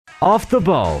Off the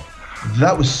ball.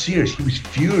 That was serious. He was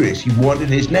furious. He wanted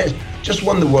his net. Just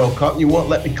won the World Cup and you won't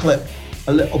let me clip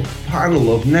a little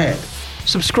panel of net.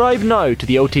 Subscribe now to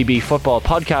the OTB Football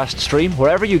Podcast stream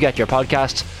wherever you get your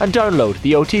podcasts and download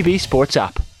the OTB Sports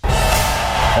app.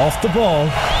 Off the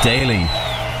ball daily.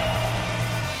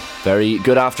 Very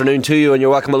good afternoon to you, and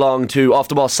you're welcome along to Off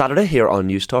the Ball Saturday here on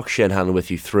News Talk. Shane Hannon with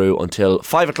you through until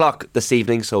 5 o'clock this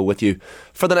evening, so with you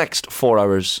for the next 4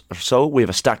 hours or so. We have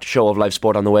a stacked show of live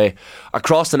sport on the way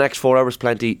across the next 4 hours,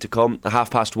 plenty to come. At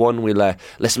 1:30 we'll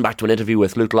listen back to an interview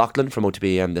with Luke Loughlin from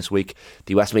OTB this week,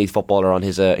 the Westmeath footballer, on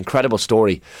his incredible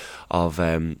story of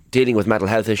dealing with mental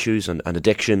health issues and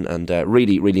addiction, and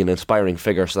really an inspiring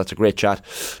figure, so that's a great chat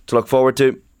to look forward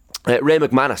to. Ray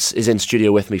McManus is in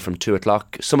studio with me from 2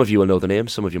 o'clock. Some of you will know the name,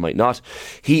 some of you might not.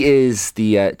 He is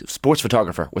the sports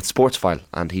photographer with Sportsfile,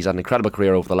 and he's had an incredible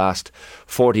career over the last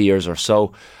 40 years or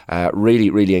so.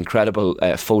 Really incredible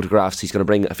photographs. He's going to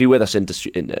bring a few with us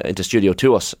into studio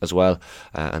to us as well,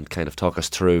 and kind of talk us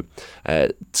through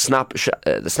the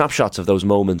snapshots of those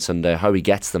moments and how he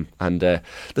gets them, and the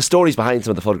stories behind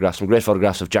some of the photographs. Some great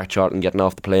photographs of Jack Charlton getting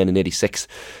off the plane in '86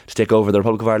 to take over the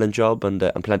Republic of Ireland job, and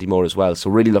plenty more as well.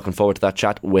 So really looking forward to that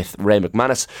chat with Ray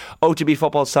McManus. OTB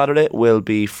Football Saturday will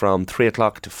be from 3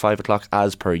 o'clock to 5 o'clock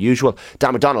as per usual.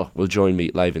 Dan McDonnell will join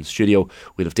me live in studio.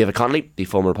 We'll have David Connolly, the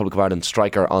former Republic of Ireland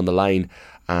striker, on the line,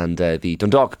 and the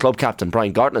Dundalk club captain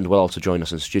Brian Gartland will also join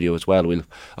us in studio as well. We'll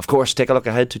of course take a look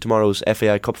ahead to tomorrow's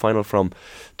FAI Cup final from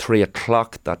 3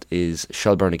 o'clock. That is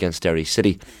Shelbourne against Derry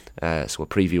City, so we'll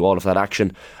preview all of that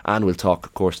action, and we'll talk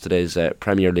of course today's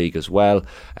Premier League as well.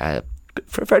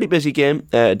 For a fairly busy day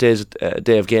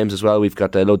of games as well. We've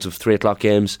got loads of 3 o'clock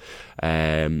games.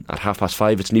 At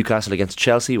 5:30 it's Newcastle against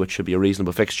Chelsea, which should be a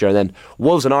reasonable fixture, and then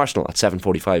Wolves and Arsenal at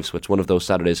 7:45, so it's one of those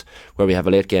Saturdays where we have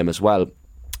a late game as well.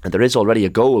 And there is already a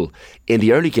goal in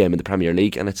the early game in the Premier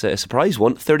League, and it's a surprise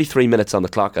one. 33 minutes on the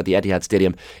clock at the Etihad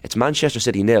Stadium. It's Manchester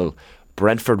City 0,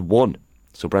 Brentford 1.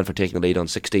 So Brentford taking the lead on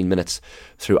 16 minutes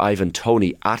through Ivan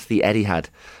Toney at the Etihad.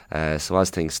 So as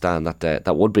things stand,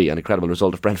 that would be an incredible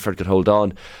result if Brentford could hold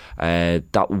on.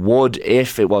 That would,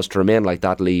 if it was to remain like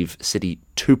that, leave City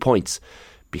 2 points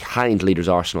behind leaders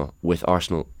Arsenal, with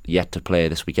Arsenal yet to play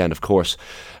this weekend. Of course,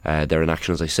 they're in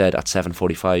action, as I said, at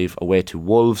 7:45 away to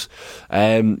Wolves.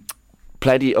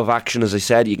 Plenty of action, as I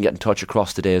said. You can get in touch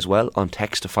across the day as well on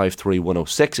text to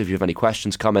 53106 if you have any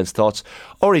questions, comments, thoughts,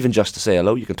 or even just to say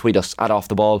hello. You can tweet us at Off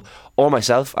The Ball, or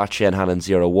myself at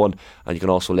ShaneHannon01, and you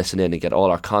can also listen in and get all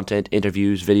our content,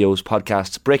 interviews, videos,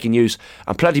 podcasts, breaking news,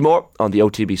 and plenty more on the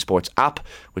OTB Sports app,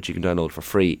 which you can download for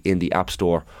free in the App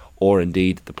Store or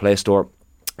indeed the Play Store.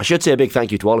 I should say a big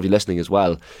thank you to all of you listening as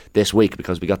well this week,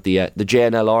 because we got the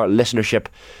JNLR listenership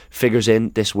figures in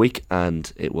this week,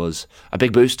 and it was a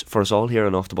big boost for us all here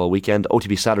on Off The Ball weekend.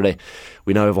 OTB Saturday,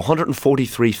 we now have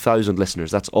 143,000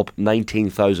 listeners. That's up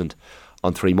 19,000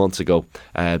 on 3 months ago.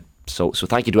 So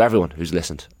thank you to everyone who's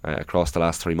listened across the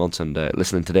last 3 months, and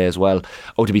listening today as well.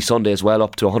 OTB Sunday as well,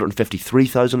 up to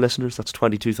 153,000 listeners. That's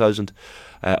 22,000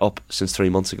 up since 3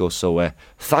 months ago. So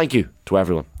thank you to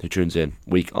everyone who tunes in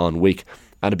week on week.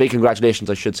 And a big congratulations,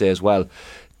 I should say as well,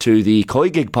 to the Koi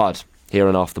Gig Pod here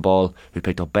on Off The Ball, who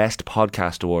picked up Best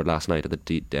Podcast Award last night at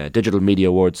the Digital Media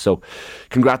Awards. So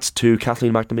congrats to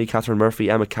Kathleen McNamee, Catherine Murphy,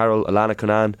 Emma Carroll, Alana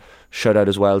Conan. Shout out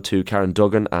as well to Karen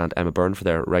Duggan and Emma Byrne for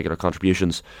their regular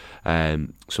contributions.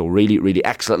 So really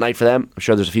excellent night for them. I'm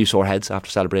sure there's a few sore heads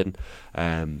after celebrating,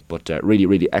 but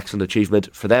really excellent achievement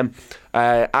for them.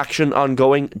 Action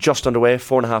ongoing, just underway,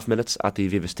 4.5 minutes at the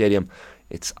Aviva Stadium.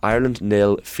 It's Ireland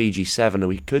 0, Fiji 7, and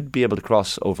we could be able to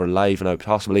cross over live now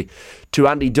possibly to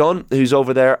Andy Dunne, who's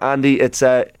over there. Andy, it's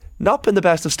not been the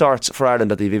best of starts for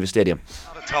Ireland at the Aviva Stadium.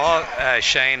 Not at all,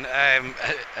 Shane.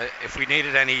 If we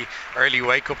needed any early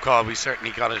wake-up call, we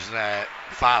certainly got it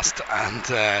fast,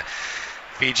 and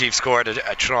Fiji scored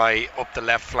a try up the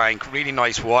left flank. Really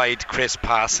nice wide, crisp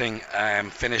passing,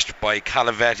 finished by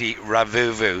Calaveti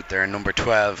Ravuvu, their number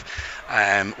 12,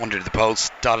 under the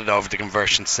post, dotted over the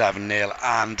conversion 7-0,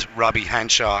 and Robbie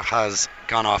Henshaw has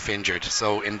gone off injured.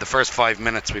 So in the first 5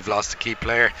 minutes we've lost a key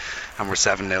player and we're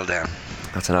 7-0 down.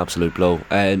 That's an absolute blow.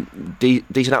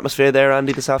 Decent atmosphere there,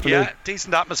 Andy, this afternoon? Yeah,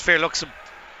 decent atmosphere. Looks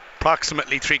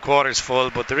approximately 3/4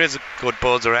 full, but there is a good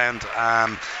buzz around.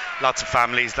 Lots of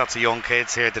families, lots of young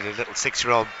kids here. Did a little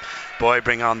 6-year-old boy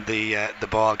bring on the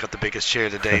ball, got the biggest cheer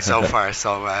of the day so far.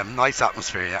 So nice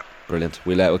atmosphere, yeah. Brilliant.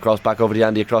 We'll cross back over to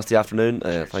Andy across the afternoon.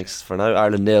 Thanks for now.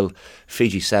 Ireland 0,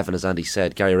 Fiji 7, as Andy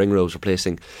said. Gary Ringrose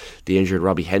replacing the injured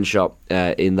Robbie Henshaw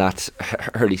in that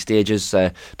early stages.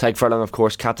 Tadhg Furlong, of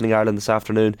course, captaining Ireland this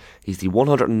afternoon. He's the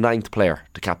 109th player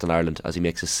to captain Ireland as he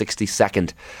makes his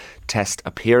 62nd Test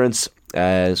appearance.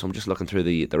 So I'm just looking through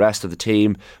the rest of the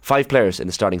team. 5 players in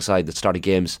the starting side that started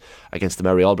games against the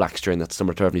Maori All Blacks during that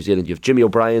summer tour of New Zealand. You have Jimmy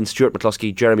O'Brien, Stuart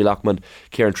McCluskey, Jeremy Loughman,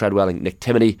 Kieran Treadwell and Nick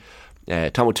Timoney.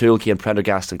 Tom O'Toole, Cian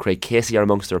Prendergast and Craig Casey are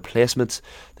amongst the replacements.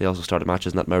 They also started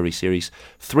matches in that Maori series.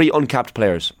 3 uncapped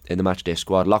players in the matchday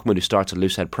squad. Loughman, who starts at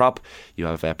loosehead prop. You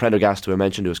have Prendergast, who I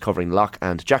mentioned, who is covering lock,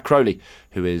 and Jack Crowley,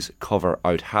 who is cover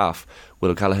out half.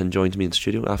 Will O'Callaghan joins me in the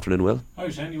studio. Afternoon, Will. How are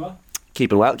you, Shane? You well?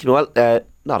 Keeping well.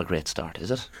 Not a great start, is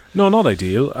it? No, not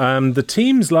ideal. The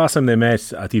teams last time they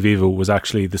met at the Aviva was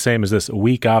actually the same as this, a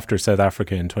week after South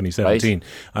Africa in 2017. Right.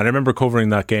 And I remember covering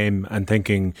that game and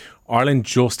thinking Ireland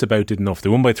just about did enough. They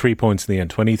won by 3 points in the end,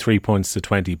 23 points to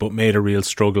 20, but made a real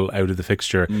struggle out of the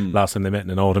fixture last time they met in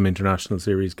an autumn international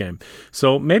series game.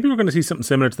 So maybe we're going to see something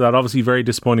similar to that. Obviously very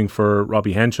disappointing for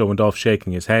Robbie Henshaw, went off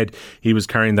shaking his head. He was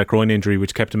carrying that groin injury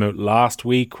which kept him out last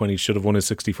week when he should have won his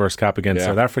 61st cap against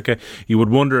South Africa. You would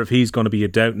wonder if he's going to be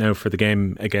a doubt now for the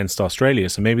game against Australia.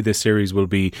 So maybe this series will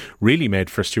be really made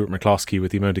for Stuart McCloskey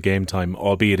with the amount of game time,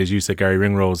 albeit, as you said, Gary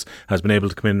Ringrose has been able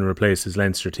to come in and replace his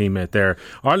Leinster teammate there.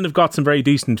 Ireland have got some very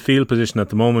decent field position at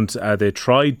the moment. They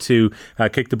tried to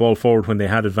kick the ball forward when they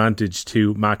had advantage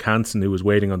to Mac Hansen, who was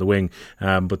waiting on the wing,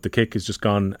 but the kick has just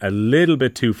gone a little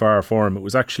bit too far for him. It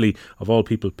was actually, of all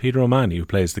people, Peter O'Mahony who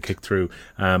plays the kick through,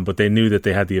 but they knew that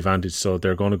they had the advantage, so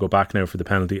they're going to go back now for the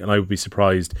penalty. And I would be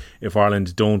surprised if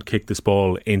Ireland don't kick this ball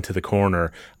into the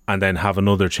corner and then have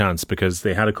another chance, because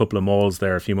they had a couple of mauls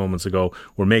there a few moments ago.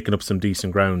 We're making up some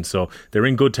decent ground, so they're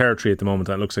in good territory at the moment.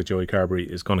 That looks like Joey Carberry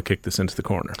is going to kick this into the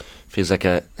corner. Feels like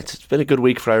it's been a good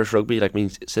week for Irish rugby. Like, I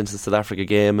mean, since the South Africa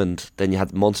game, and then you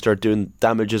had Munster doing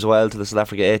damage as well to the South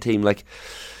Africa A team. Like,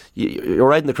 you're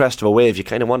riding the crest of a wave. You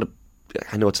kind of want to.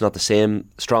 I know it's not the same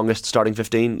strongest starting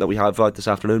 15 that we have out this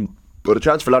afternoon, but a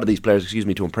chance for a lot of these players,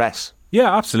 to impress.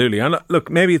 Yeah, absolutely. And look,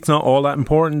 maybe it's not all that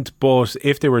important, but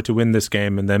if they were to win this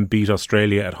game and then beat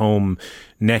Australia at home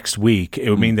next week, it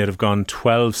would mean they'd have gone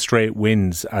 12 straight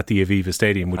wins at the Aviva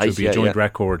Stadium, which would be a joint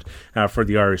record for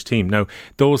the Irish team. Now,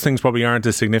 those things probably aren't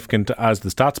as significant as the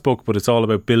stats book, but it's all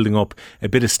about building up a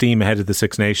bit of steam ahead of the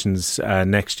Six Nations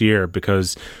next year,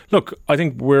 because, look, I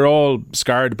think we're all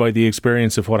scarred by the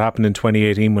experience of what happened in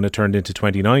 2018 when it turned into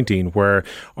 2019, where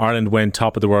Ireland went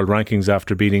top of the world rankings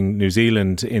after beating New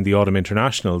Zealand in the autumn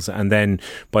internationals, and then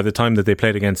by the time that they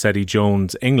played against Eddie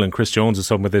Jones' England, Chris Jones was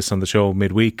talking about this on the show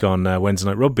midweek on Wednesday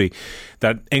Night Rugby,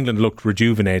 that England looked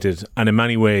rejuvenated, and in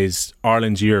many ways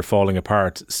Ireland's year falling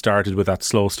apart started with that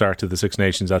slow start to the Six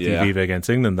Nations at the Aviva against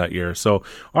England that year. So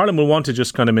Ireland will want to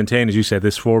just kind of maintain, as you said,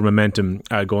 this forward momentum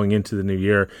going into the new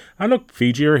year. And look,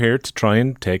 Fiji are here to try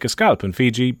and take a scalp, and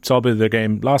Fiji saw a bit of their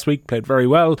game last week, played very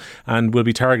well, and will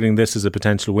be targeting this as a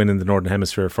potential win in the Northern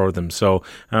Hemisphere for them. So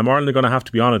Ireland are going to have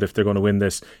to be on it if they're going to win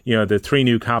this. You know, the 3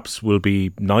 new caps will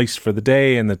be nice for the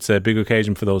day, and it's a big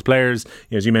occasion for those players.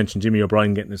 You know, as you mentioned, Jimmy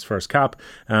O'Brien getting his first cap,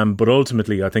 but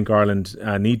ultimately I think Ireland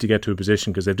need to get to a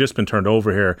position, because they've just been turned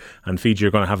over here and Fiji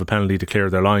are going to have a penalty to clear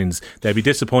their lines. They'll be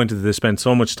disappointed that they spent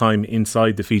so much time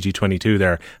inside the Fiji 22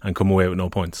 there and come away with no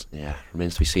points. Yeah,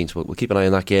 remains to be seen, so we'll keep an eye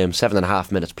on that game.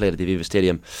 7.5 minutes played at the Aviva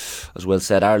Stadium, as Will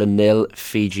said. Ireland 0,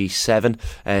 Fiji 7.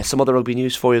 Some other rugby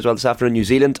news for you as well this afternoon. New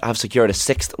Zealand have secured a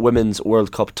 6th Women's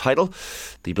World Cup title.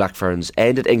 The Black Ferns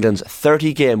ended England's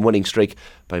 30-game winning streak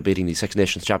by beating the Six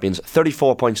Nations champions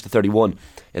 34 points to 31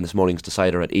 in this morning's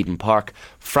decider at Eden Park.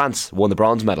 France won the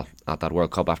bronze medal at that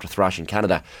World Cup after thrashing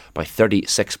Canada by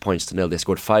 36 points to 0. They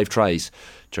scored 5 tries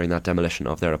during that demolition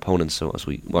of their opponents. So as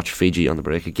we watch Fiji on the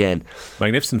break again.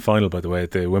 Magnificent final, by the way,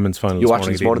 the women's final. You watched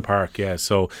this morning at Eden Park, yeah.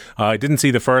 So I didn't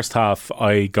see the first half.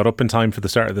 I got up in time for the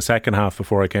start of the second half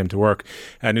before I came to work.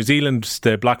 New Zealand,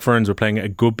 the Black Ferns were playing a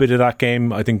good bit of that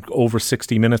game, I think over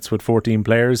 60 minutes with 14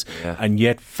 players, and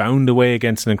yet found a way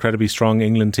against an incredibly strong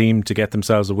England team to get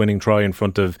themselves a winning try in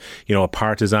front of, you know, a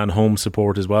partisan home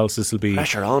support as well. So this will be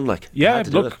pressure on, like, yeah.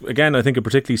 Look, again, I think a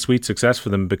particularly sweet success for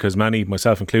them, because many,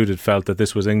 myself included, felt that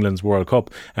this was England's World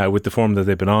Cup with the form that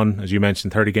they've been on. As you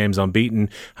mentioned, 30 games unbeaten,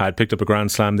 had picked up a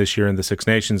Grand Slam this year in the Six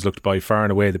Nations, looked by far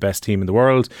and away the best team in the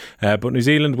world, but New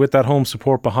Zealand with that home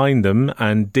support behind them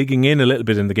and digging in a little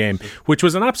bit in the game, which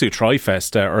was an absolute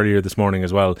try-fest earlier this morning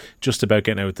as well, just about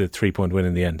getting out the 3-point win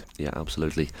in the end. Yeah,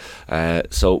 absolutely.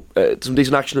 So some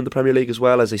decent action in the Premier League as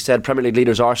well. As I said, Premier League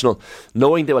leaders Arsenal,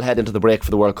 knowing they will head into the break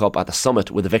for the World Cup at the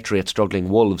Summit with a victory at struggling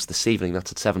Wolves this evening.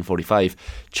 That's at 7:45.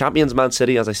 Champions Man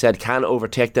City, as I said, can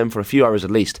overtake them for a few hours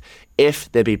at least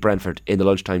if they beat Brentford in the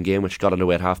lunchtime game, which got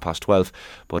underway at 12:30.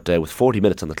 But with 40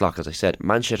 minutes on the clock, as I said,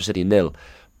 Manchester City 0,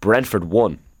 Brentford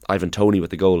 1. Ivan Toney with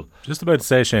the goal. Just about to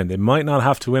say, Shane, they might not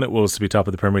have to win at Wolves to be top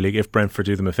of the Premier League if Brentford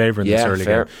do them a favour in this early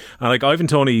game. And like Ivan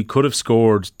Toney could have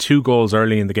scored 2 goals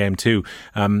early in the game too.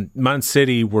 Man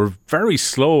City were very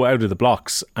slow out of the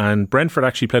blocks, and Brentford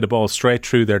actually played a ball straight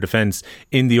through their defence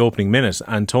in the opening minute,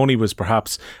 and Toney was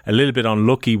perhaps a little bit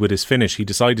unlucky with his finish. He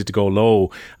decided to go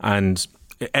low, and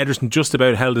Ederson just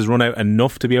about held his run out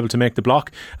enough to be able to make the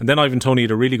block, and then Ivan Toney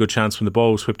had a really good chance when the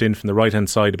ball was whipped in from the right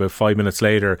hand side about 5 minutes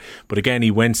later, but again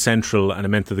he went central and it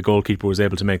meant that the goalkeeper was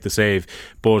able to make the save.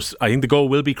 But I think the goal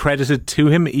will be credited to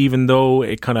him, even though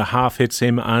it kind of half hits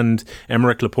him and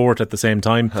Emerick Laporte at the same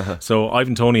time. So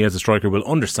Ivan Toney as a striker will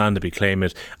understandably claim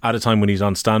it at a time when he's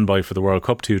on standby for the World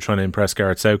Cup too, trying to impress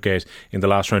Gareth Southgate in the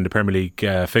last round of Premier League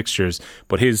fixtures.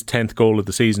 But his 10th goal of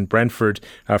the season, Brentford,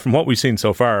 from what we've seen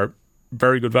so far,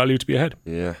 very good value to be ahead.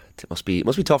 Yeah, it must be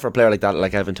tough for a player like that,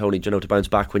 like Ivan Toney, to bounce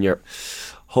back when you're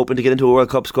hoping to get into a World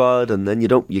Cup squad and then you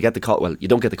get the call. Well, you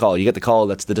don't get the call. You get the call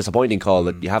that's the disappointing call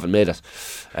that you haven't made it.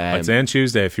 I'd say on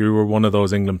Tuesday, if you were one of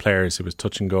those England players who was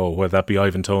touch and go, whether that be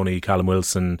Ivan Toney, Callum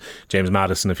Wilson, James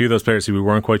Maddison, a few of those players who we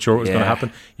weren't quite sure what was going to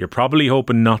happen, you're probably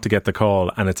hoping not to get the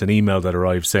call, and it's an email that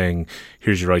arrives saying,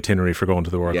 here's your itinerary for going to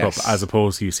the World Cup, as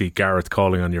opposed to you see Gareth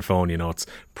calling on your phone. It's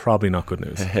probably not good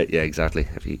news. Yeah, exactly.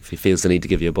 If he feels the need to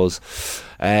give you a buzz.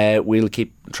 We'll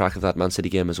keep track of that Man City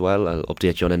game as well. I'll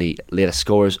update you on any latest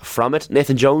scores from it.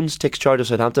 Nathan Jones takes charge of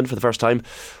Southampton for the first time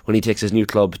when he takes his new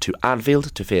club to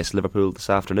Anfield to face Liverpool this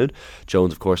afternoon.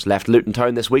 Jones, of course, left Luton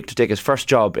Town this week to take his first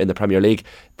job in the Premier League.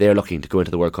 They're looking to go into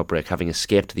the World Cup break, having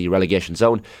escaped the relegation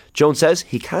zone. Jones says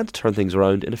he can't turn things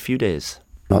around in a few days.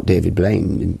 Not David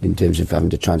Blaine in terms of having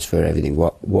to transfer everything.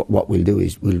 What we'll do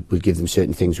is we'll give them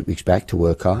certain things that we expect, to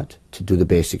work hard, to do the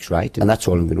basics right, and that's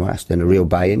all I'm going to ask. Then a real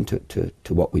buy-in to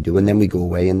what we do, and then we go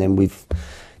away, and then we've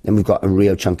got a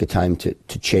real chunk of time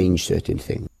to change certain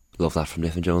things. Love that from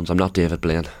Nathan Jones. I'm not David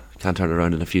Blaine. Can't turn it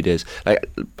around in a few days. I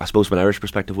suppose from an Irish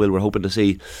perspective, Will, we're hoping to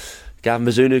see Gavin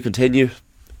Bazunu continue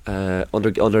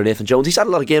under Nathan Jones. He's had a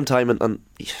lot of game time, and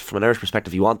from an Irish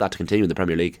perspective, you want that to continue in the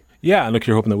Premier League. Yeah, and look,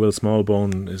 you're hoping that Will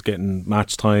Smallbone is getting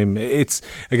match time. It's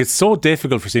so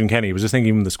difficult for Stephen Kenny. I was just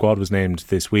thinking when the squad was named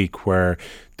this week, where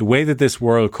the way that this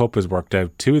World Cup has worked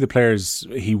out, 2 of the players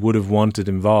he would have wanted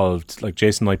involved, like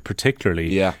Jason Knight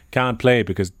particularly, can't play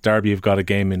because Derby have got a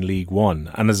game in League One.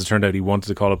 And as it turned out, he wanted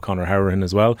to call up Conor Hourihane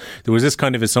as well. There was this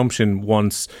kind of assumption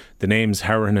once the names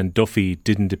Hourihane and Duffy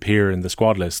didn't appear in the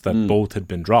squad list that both had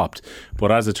been dropped.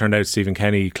 But as it turned out, Stephen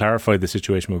Kenny clarified the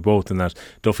situation with both, and that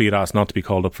Duffy had asked not to be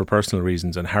called up for personal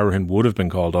reasons, and Hourihane would have been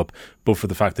called up, but for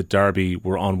the fact that Derby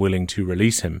were unwilling to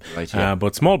release him. Right, yeah.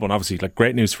 But Smallbone, obviously,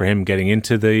 great news for him getting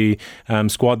into the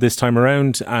squad this time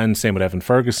around, and same with Evan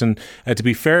Ferguson. To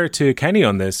be fair to Kenny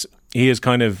on this, he is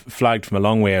kind of flagged from a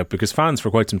long way out, because fans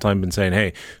for quite some time have been saying,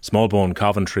 hey, Smallbone,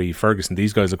 Coventry, Ferguson,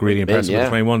 these guys look really impressive with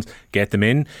the 21s, get them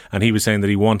in. And he was saying that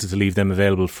he wanted to leave them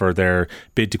available for their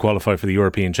bid to qualify for the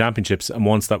European Championships, and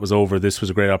once that was over, this was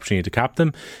a great opportunity to cap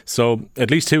them. So at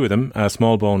least 2 of them,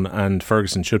 Smallbone and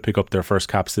Ferguson, should pick up their first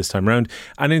caps this time round.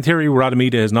 And in theory,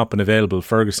 Radamida has not been available.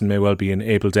 Ferguson may well be an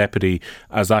able deputy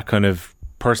as that kind of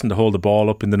person to hold the ball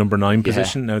up in the number 9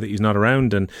 position now that he's not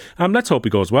around, and let's hope he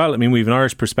goes well. I mean, we have an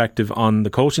Irish perspective on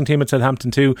the coaching team at Southampton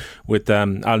too, with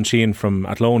Alan Sheehan from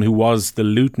Athlone, who was the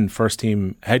Luton first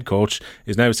team head coach,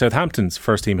 is now Southampton's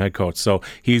first team head coach. So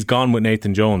he's gone with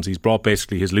Nathan Jones. He's brought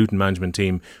basically his Luton management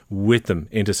team with them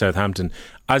into Southampton.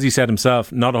 As he said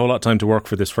himself, not a whole lot of time to work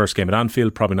for this first game at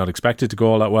Anfield, probably not expected to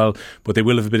go all that well, but they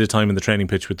will have a bit of time in the training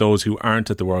pitch with those who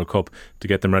aren't at the World Cup to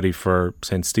get them ready for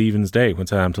St Stephen's Day, when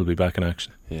Southampton will be back in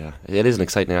action. Yeah, it is an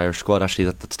exciting Irish squad actually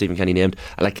that Stephen Kenny named.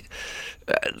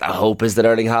 The hope is that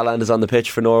Erling Haaland is on the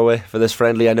pitch for Norway for this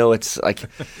friendly. I know it's like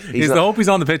is the hope he's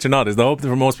on the pitch or not? Is the hope that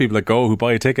for most people that go who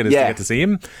buy a ticket is to get to see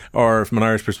him? Or from an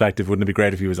Irish perspective, wouldn't it be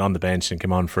great if he was on the bench and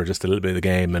came on for just a little bit of the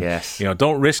game? And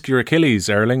don't risk your Achilles,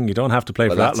 Erling. You don't have to play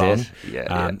for that long.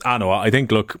 I know. I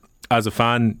think, look, as a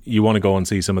fan, you want to go and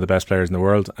see some of the best players in the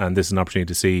world, and this is an opportunity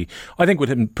to see, I think with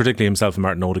him, particularly himself and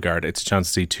Martin Odegaard, it's a chance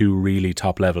to see 2 really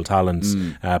top level talents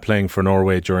playing for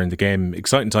Norway during the game.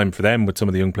 Exciting time for them with some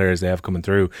of the young players they have coming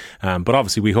through, but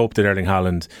obviously we hope that Erling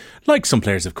Haaland, like some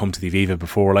players have come to the Aviva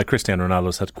before, like Cristiano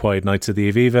Ronaldo's had quiet nights at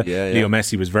the Aviva. Leo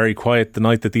Messi was very quiet the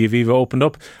night that the Aviva opened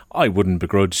up. I wouldn't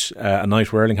begrudge a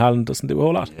night where Erling Haaland doesn't do a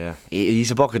whole lot.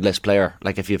 He's a bucket list player.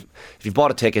 Like if you've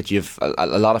bought a ticket, you've a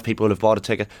lot of people will have bought a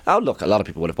ticket. Now look, a lot of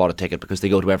people would have bought a ticket because they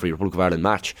go to every Republic of Ireland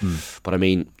match, but I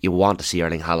mean, you want to see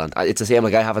Erling Haaland. It's the same,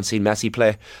 like I haven't seen Messi play,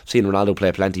 I've seen Ronaldo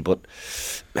play plenty, but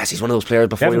Messi's one of those players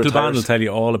before Kevin he retires. Kilban will tell you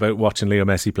all about watching Leo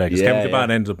Messi play, because Kevin Kilban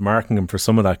ended up marking him for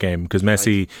some of that game because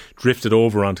Messi drifted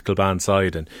over onto Kilban's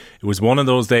side, and it was one of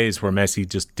those days where Messi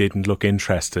just didn't look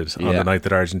interested on the night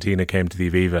that Argentina came to the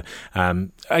Aviva.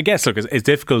 I guess, look, it's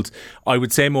difficult, I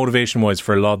would say, motivation-wise,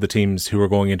 for a lot of the teams who are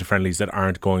going into friendlies that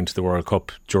aren't going to the World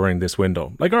Cup during this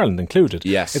window, like Ireland included.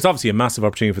 Yes. It's obviously a massive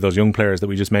opportunity for those young players that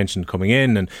we just mentioned coming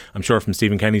in, and I'm sure from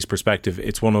Stephen Kenny's perspective,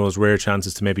 it's one of those rare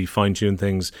chances to maybe fine-tune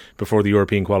things before the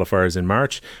European qualifiers in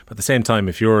March. But at the same time,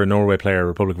 if you're a Norway player,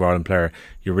 Republic of Ireland player,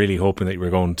 you're really hoping that you're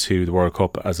going to the World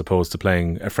Cup as opposed to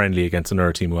playing a friendly against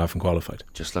another team who haven't qualified.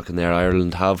 Just looking there,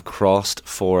 Ireland have crossed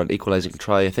for an equalising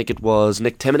try. I think it was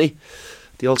Nick Timoney,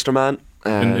 the Ulster man.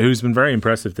 And who's been very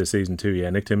impressive this season too. Yeah,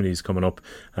 Nick Timoney's coming up.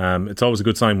 It's always a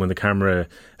good sign when the camera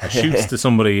shoots to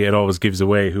somebody, it always gives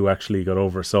away who actually got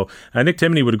over. So Nick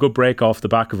Timoney with a good break off the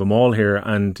back of a maul here,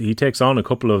 and he takes on a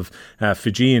couple of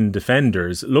Fijian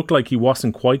defenders. Looked like he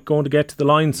wasn't quite going to get to the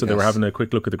line, so they were having a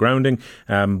quick look at the grounding,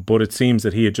 but it seems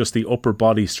that he had just the upper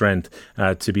body strength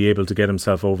to be able to get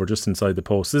himself over just inside the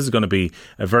post. This is going to be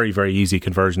a very, very easy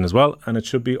conversion as well, and it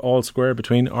should be all square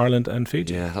between Ireland and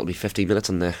Fiji. Yeah, that'll be 15 minutes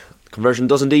on the conversion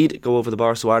does indeed go over the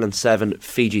bar. So Ireland 7,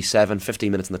 Fiji 7, 15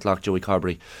 minutes on the clock. Joey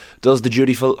Carberry does the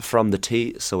dutiful from the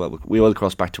tee. So we will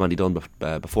cross back to Andy Dunne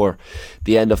before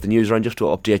the end of the news round, just to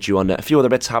update you on a few other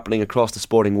bits happening across the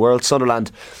sporting world.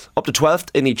 Sunderland up to 12th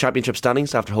in the championship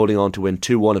standings after holding on to win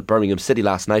 2-1 at Birmingham City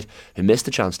last night, who missed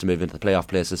the chance to move into the playoff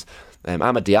places.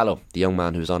 Amad Diallo, the young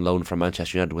man who's on loan from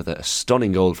Manchester United, with a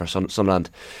stunning goal for Sunderland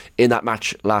in that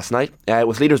match last night.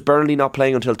 With leaders Burnley not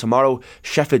playing until tomorrow,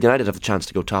 Sheffield United have the chance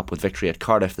to go top with victory at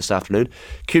Cardiff this afternoon.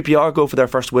 QPR go for their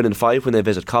first win in 5 when they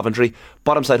visit Coventry.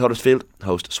 Bottom side Huddersfield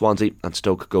host Swansea, and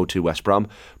Stoke go to West Brom.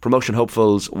 Promotion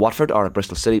hopefuls Watford are at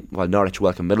Bristol City, while Norwich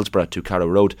welcome Middlesbrough to Carrow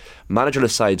Road.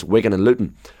 Managerless sides Wigan and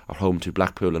Luton are home to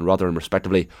Blackpool and Rotherham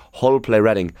respectively. Hull play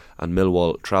Reading and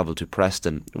Millwall travel to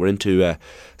Preston. We're into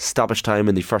stoppage time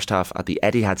in the first half at the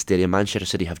Etihad Stadium. Manchester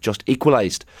City have just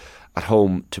equalised at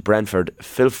home to Brentford.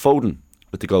 Phil Foden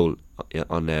with the goal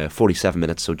on 47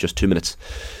 minutes, so just 2 minutes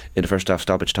in the first half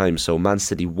stoppage time. So Man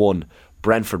City 1,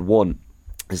 Brentford 1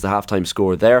 is the half-time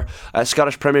score there.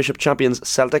 Scottish Premiership champions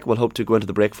Celtic will hope to go into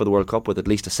the break for the World Cup with at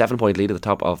least a 7-point lead at the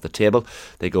top of the table.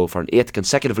 They go for an 8th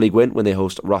consecutive league win when they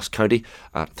host Ross County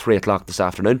at 3 o'clock this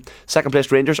afternoon. Second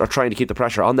placed Rangers are trying to keep the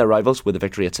pressure on their rivals with a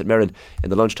victory at St Mirren in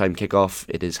the lunchtime kick-off.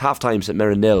 It is half-time, St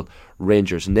Mirren 0,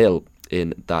 Rangers 0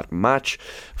 in that match.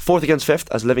 4th against 5th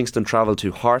as Livingston travel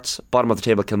to Hearts. Bottom of the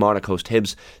table, Kilmarnock host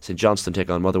Hibs. St Johnstone take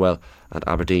on Motherwell, and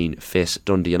Aberdeen face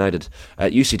Dundee United.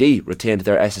 UCD retained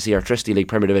their SSE Electricity League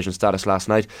Premier Division status last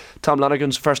night. Tom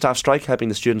Lanigan's first half strike helping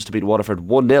the students to beat Waterford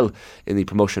 1-0 in the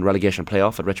promotion relegation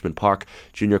playoff at Richmond Park.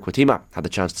 Junior Quatima had the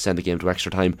chance to send the game to extra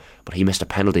time, but he missed a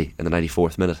penalty in the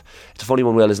 94th minute. It's a funny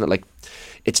one, Will, isn't it? Like,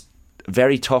 it's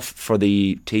very tough for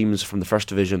the teams from the first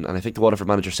division, and I think the Waterford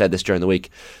manager said this during the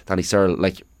week, Danny Searle,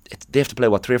 like, they have to play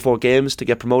 3 or 4 games to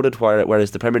get promoted,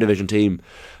 whereas the Premier Division team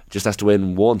just has to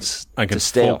win once and can to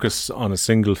stay focus on a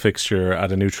single fixture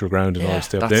at a neutral ground and all this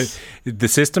stuff. The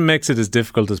system makes it as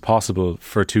difficult as possible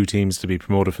for 2 teams to be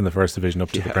promoted from the first division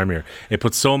up to the Premier. It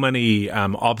puts so many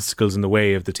obstacles in the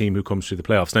way of the team who comes through the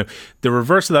playoffs. Now, the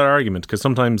reverse of that argument, because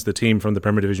sometimes the team from the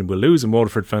Premier Division will lose, and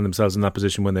Waterford found themselves in that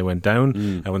position when they went down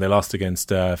and when they lost against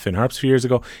Finn Harps a few years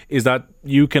ago, is that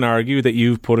you can argue that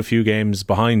you've put a few games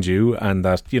behind you, and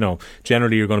that, you know,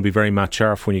 generally you're going to be very match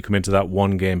sharp when you come into that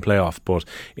 1-game playoff. But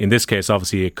in this case,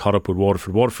 obviously, it caught up with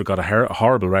Waterford. Waterford got a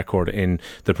horrible record in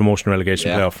the promotion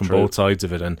relegation playoff from both sides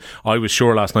of it, and I was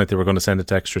sure last night they were going to send it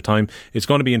to extra time. It's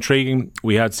going to be intriguing.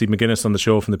 We had Steve McGuinness on the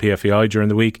show from the PFAI during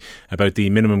the week about the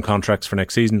minimum contracts for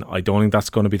next season. I don't think that's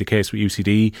going to be the case with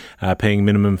UCD paying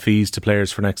minimum fees to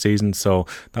players for next season, so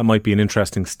that might be an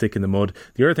interesting stick in the mud.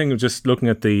 The other thing, just looking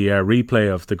at the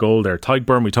replay of the goal there, Tyke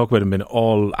Byrne, we talk about him being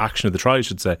all action of the try, I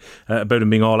should say, about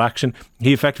him being all action.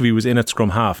 He effectively was in at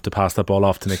scrum half to pass that ball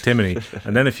off to Nick Timoney,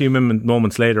 and then a few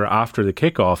moments later after the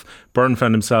kick-off, Byrne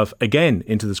found himself again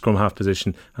into the scrum half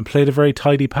position and played a very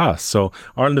tidy pass. So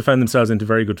Ireland have found themselves into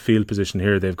very good field position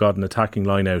here. They've got an attacking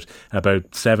line out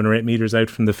about 7 or 8 metres out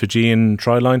from the Fijian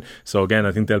try line. So again,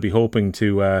 I think they'll be hoping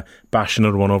to bash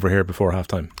another one over here before half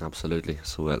time. Absolutely.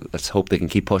 So let's hope they can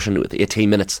keep pushing with 18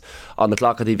 minutes on the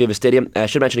clock at the Aviva Stadium. I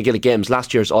should mention the Gaelic Games.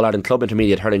 Last year's All-Ireland Club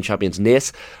Intermediate Hurling champions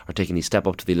Naas are taking the step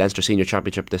up to the Leinster Senior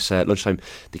Championship this lunchtime.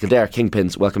 The Kildare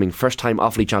Kingpins welcoming first-time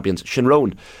Offaly champions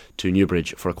Shinrone to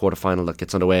Newbridge for a quarter-final that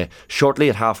gets underway shortly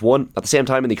at 1:30. At the same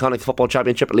time, in the Connacht Football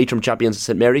Championship, Leitrim champions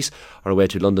St Mary's are away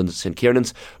to London's St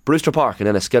Kiernan's. Brewster Park in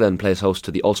Enniskillen plays host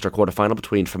to the Ulster quarter-final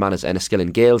between Fermanagh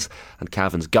Enniskillen Gales and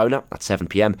Cavan's Gowna at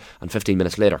 7pm. And 15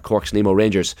 minutes later, Cork's Nemo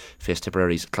Rangers face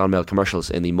Tipperary's Clonmel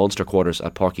Commercials in the Munster quarters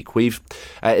at Páirc Uí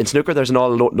Chaoimh. In snooker, there's an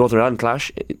all-Northern Ireland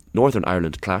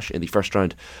clash in the first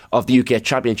round of the UK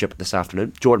Championship this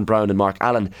afternoon. Jordan Brown and Mark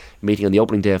Allen meeting on the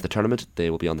opening day of the tournament. They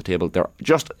will be on the table. They're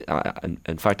just,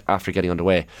 in fact, after getting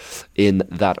underway in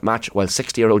that match, while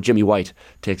 60-year-old Jimmy White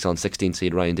takes on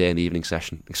 16-seed Ryan Day in the evening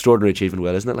session. Extraordinary achievement,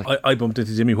 Will, isn't it? I bumped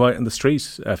into Jimmy White on the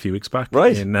street a few weeks back,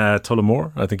 right, in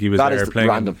Tullamore. I think he was there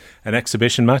playing an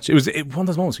exhibition match. It was one of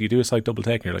those moments where you do a slight double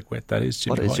take and you're like, wait, that is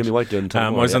Jimmy White. What is Jimmy White doing in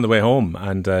Tullamore? I was on the way home,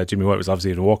 and Jimmy White was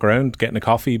obviously at a walk around getting a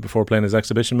coffee before playing his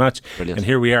exhibition match. Brilliant. And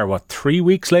here we are, 3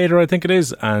 weeks later, I think it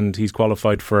is, and he's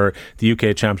qualified for the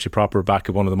UK Championship proper, back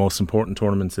at one of the most important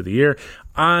tournaments of the year.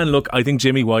 And look, I think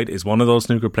Jimmy White is one of those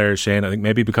snooker players, Shane. I think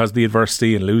maybe because of the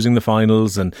adversity and losing the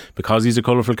finals, and because he's a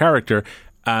colourful character,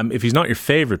 if he's not your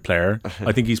favourite player,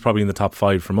 I think he's probably in the top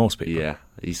 5 for most people. Yeah,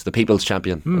 he's the people's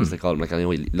champion, as they call him. Like, I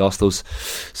know he lost those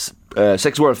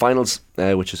 6 World Finals,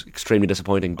 which is extremely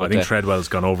disappointing. But I think Treadwell's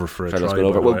gone over for a try. Gone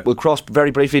over. We'll cross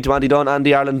very briefly to Andy Dunne.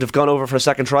 Andy, Ireland have gone over for a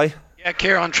second try. Yeah,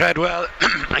 Kieran Treadwell,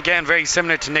 again very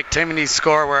similar to Nick Timoney's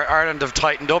score, where Ireland have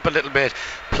tightened up a little bit,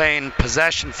 playing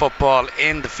possession football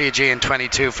in the Fijian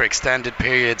 22 for extended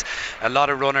periods. A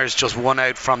lot of runners just won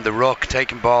out from the ruck,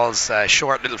 taking balls,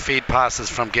 short little feed passes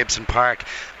from Gibson Park,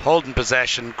 holding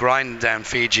possession, grinding down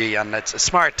Fiji. And it's a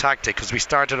smart tactic, because we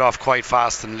started off quite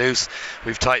fast and loose.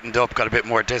 We've tightened up, got a bit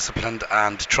more disciplined,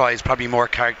 and tries probably more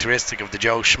characteristic of the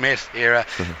Joe Schmidt era.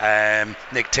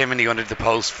 Nick Timoney under the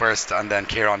post first, and then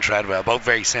Kieran Treadwell, both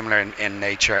very similar in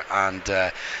nature. And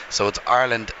so it's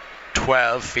Ireland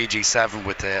 12, Fiji 7,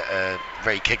 with a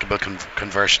very kickable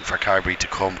conversion for Carberry to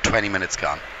come. 20 minutes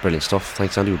gone. Brilliant stuff.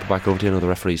 Thanks, Andy. We'll be back over to you, the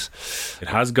referees. It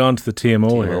has gone to the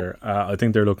TMO here. I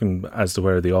think they're looking as to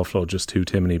where the offload just to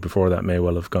Timoney before that may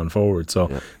well have gone forward. So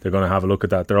they're going to have a look at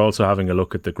that. They're also having a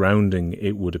look at the grounding,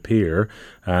 it would appear.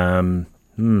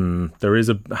 There is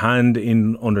a hand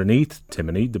in underneath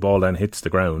Timoney. The ball then hits the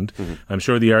ground. I'm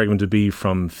sure the argument would be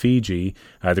from Fiji,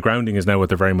 the grounding is now what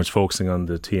they're very much focusing on,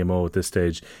 the TMO at this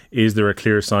stage. Is there a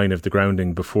clear sign of the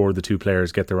grounding before the two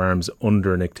players get their arms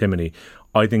under Nick Timoney?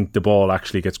 I think the ball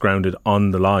actually gets grounded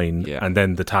on the line, and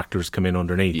then the tacklers come in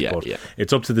underneath.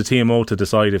 It's up to the TMO to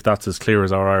decide if that's as clear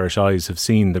as our Irish eyes have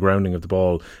seen the grounding of the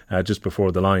ball just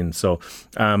before the line. So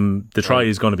the try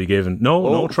is going to be given.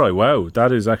 No try. Wow,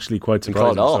 that is actually quite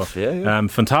surprising. Called off.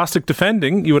 Fantastic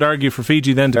defending, you would argue, for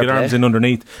Fiji then to get arms in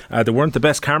underneath. There weren't the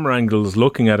best camera angles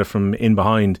looking at it from in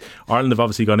behind. Ireland have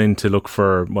obviously gone in to look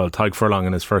for, Tadhg Furlong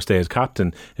in his first day as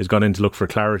captain has gone in to look for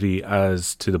clarity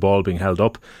as to the ball being held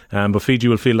up. But Fiji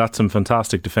will feel that's some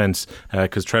fantastic defence,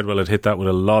 because Treadwell had hit that with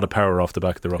a lot of power off the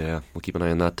back of the ruck. Yeah, we'll keep an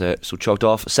eye on that. So chalked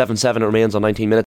off 7-7, it remains on 19 minutes.